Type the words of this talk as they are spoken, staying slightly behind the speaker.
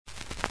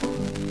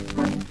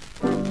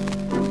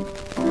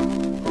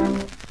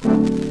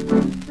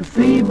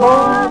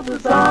both the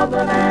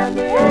Southern and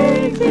the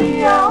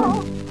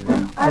A.C.L.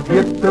 I've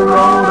hit the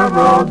road, I've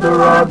rode the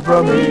road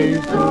from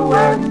east to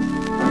west.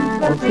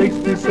 From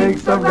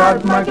 66 I've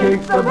got my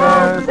kicks, the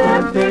birds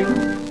and ticks.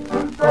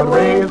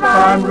 Broadway's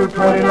fine Route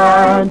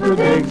 29 to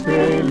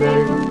Dixie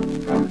Lick.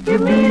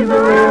 Give me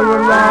the river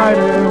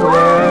riding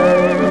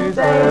ways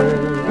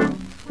there.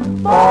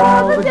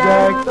 Ball the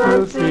jack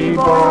to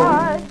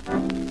Seaboard,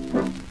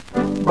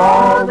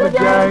 ball the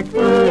jack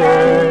to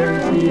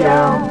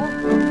A.C.L.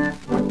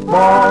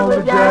 Ball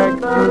the jack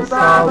to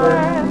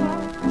Southern,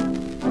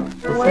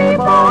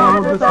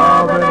 Seaboard, the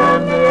Southern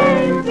and the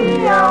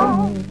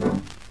A.C.L.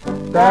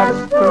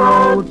 That's the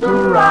road to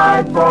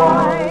ride,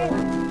 boy,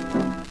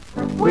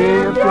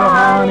 with your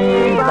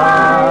honey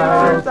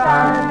by your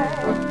side.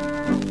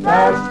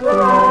 That's the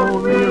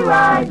road we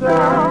ride,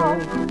 girl.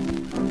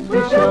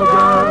 Sweet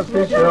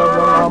sugar,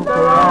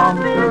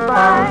 rump-a-rump-a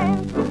fine.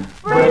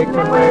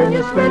 Brakeman when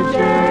you're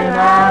switching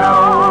at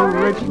old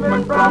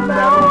Richmond from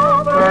that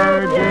old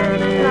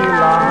Virginia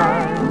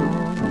line.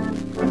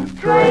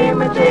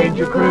 Train and change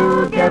your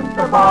crew, get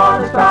the bar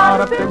to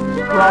start a pitch,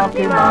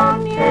 rocking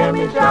on, hear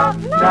me shout,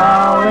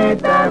 now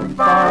ain't that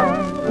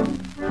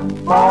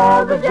fine?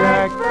 Ball the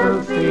jack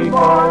to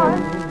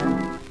Seaboard,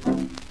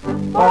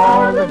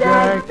 ball the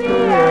jack to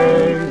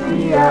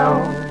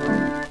A.C.L.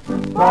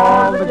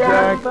 Ball the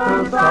jack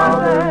to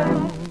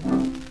Southern,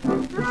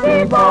 the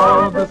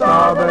Seaboard, the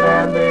Southern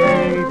and the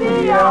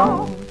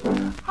A.C.L.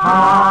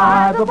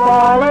 High the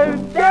ball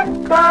it, jack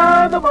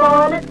by the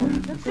ball it,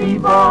 the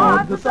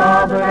Seaboard, the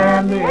Southern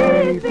and the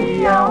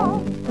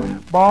A.C.L.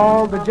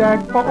 Ball the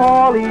jack for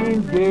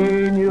Orleans,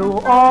 gay New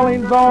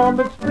Orleans on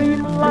the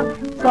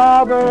streamline,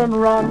 Southern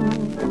run.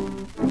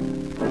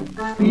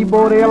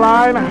 Seaboard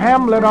Airline,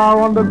 Hamlet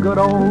are on the good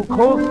old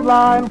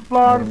coastline,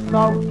 Florida,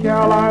 South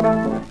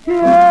Carolina, here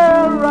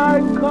I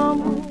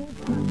come.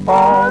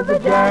 Ball the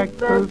jack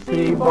to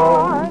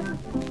Seaboard,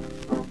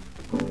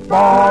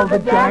 ball the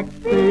jack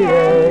to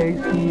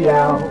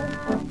A.C.L.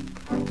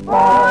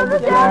 Ball the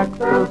jack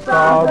to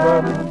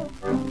Southern,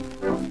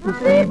 the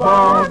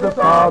Seaboard, the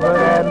Southern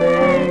and the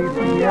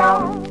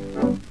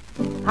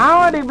A.C.L.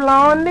 Howdy,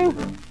 Blondie.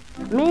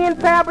 Me and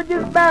Papa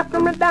just back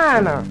from the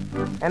diner,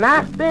 and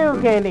I still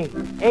can't eat.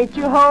 Ain't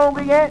you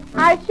hungry yet?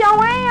 I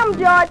sure am,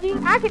 Georgie.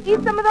 I could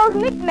eat some of those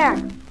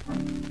knickknacks.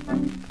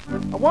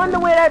 I wonder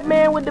where that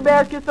man with the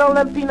basket sold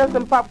them peanuts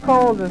and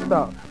popcorns and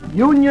stuff.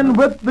 Union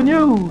with the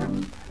news.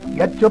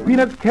 Get your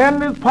peanuts,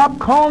 candies,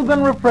 popcorns,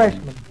 and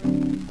refreshments.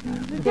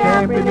 The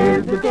champion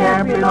is the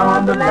champion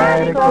on the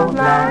Atlantic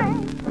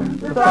coastline.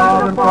 The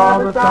Southern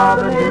for the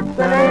Southern hits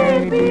an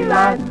A.B.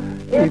 line.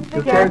 If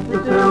you catch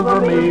the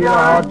silver meter,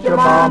 hot your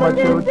mama,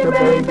 shoot your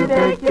baby,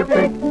 take your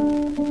pick.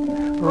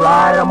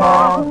 Ride 'em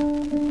all,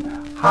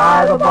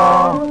 high the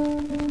ball,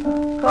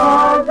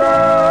 'cause